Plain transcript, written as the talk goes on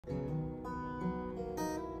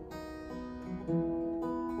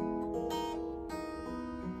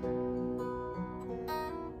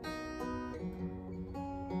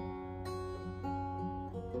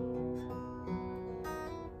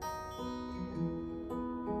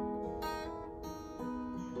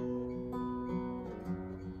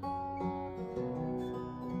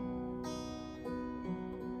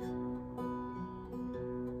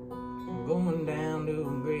to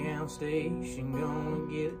a Greyhound station, gonna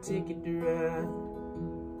get a ticket to ride.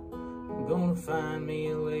 I'm gonna find me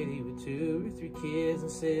a lady with 2 or 3 kids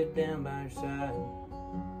and sit down by her side.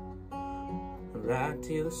 Ride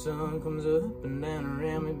till the sun comes up and down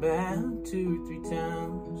around me about 2 or 3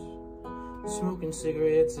 times. Smoking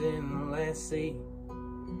cigarettes in the last seat.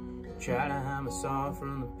 Try to hide myself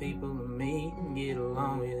from the people I meet and get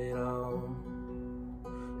along with it all.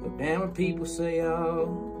 Go down where people say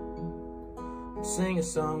oh, and sing a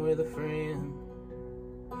song with a friend,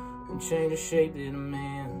 and change the shape that I'm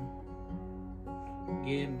in.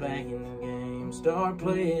 Get back in the game, start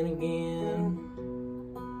playing again.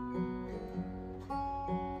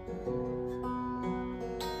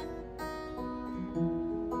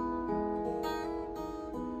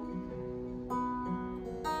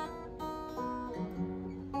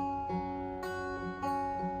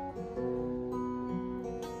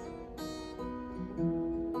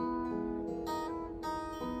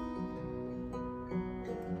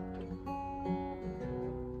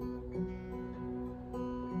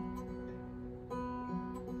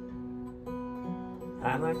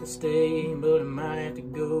 I'd like to stay, but I might have to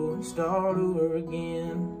go and start over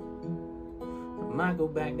again. I might go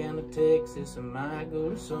back down to Texas, I might go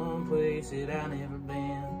to some place that I've never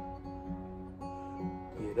been.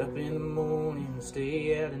 Get up in the morning and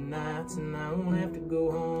stay out at nights, and I won't have to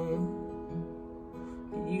go home.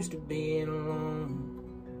 Get used to being alone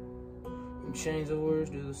and change the words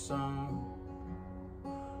to the song.